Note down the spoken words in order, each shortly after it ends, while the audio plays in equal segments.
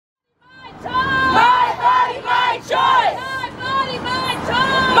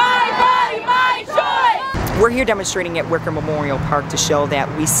here demonstrating at Wicker Memorial Park to show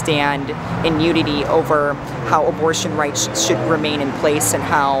that we stand in unity over how abortion rights should remain in place and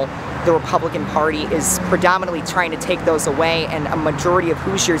how the Republican Party is predominantly trying to take those away, and a majority of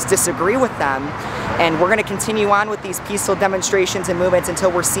Hoosiers disagree with them. And we're going to continue on with these peaceful demonstrations and movements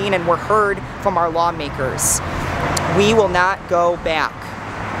until we're seen and we're heard from our lawmakers. We will not go back.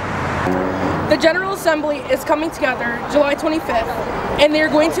 The General Assembly is coming together July 25th, and they're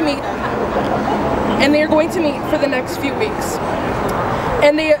going to meet. And they are going to meet for the next few weeks.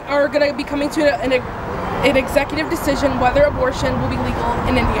 And they are going to be coming to an executive decision whether abortion will be legal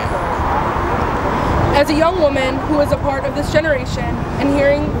in Indiana. As a young woman who is a part of this generation and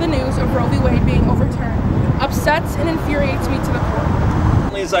hearing the news of Roe v. Wade being overturned upsets and infuriates me to the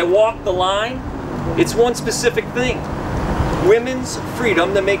core. As I walk the line, it's one specific thing: women's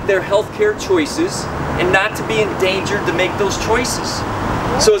freedom to make their healthcare choices and not to be endangered to make those choices.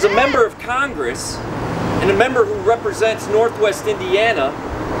 So as a member of Congress and a member who represents Northwest Indiana,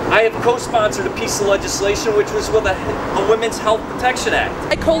 I have co-sponsored a piece of legislation which was with the Women's Health Protection Act.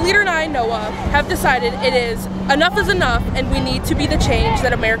 My co-leader and I, Noah, have decided enough is enough, and we need to be the change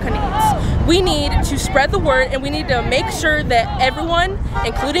that America needs. We need to spread the word, and we need to make sure that everyone,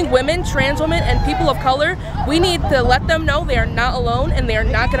 including women, trans women, and people of color, we need to let them know they are not alone and they are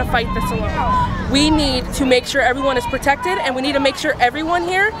not going to fight this alone. We need to make sure everyone is protected, and we need to make sure everyone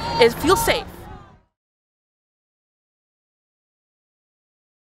here feels safe.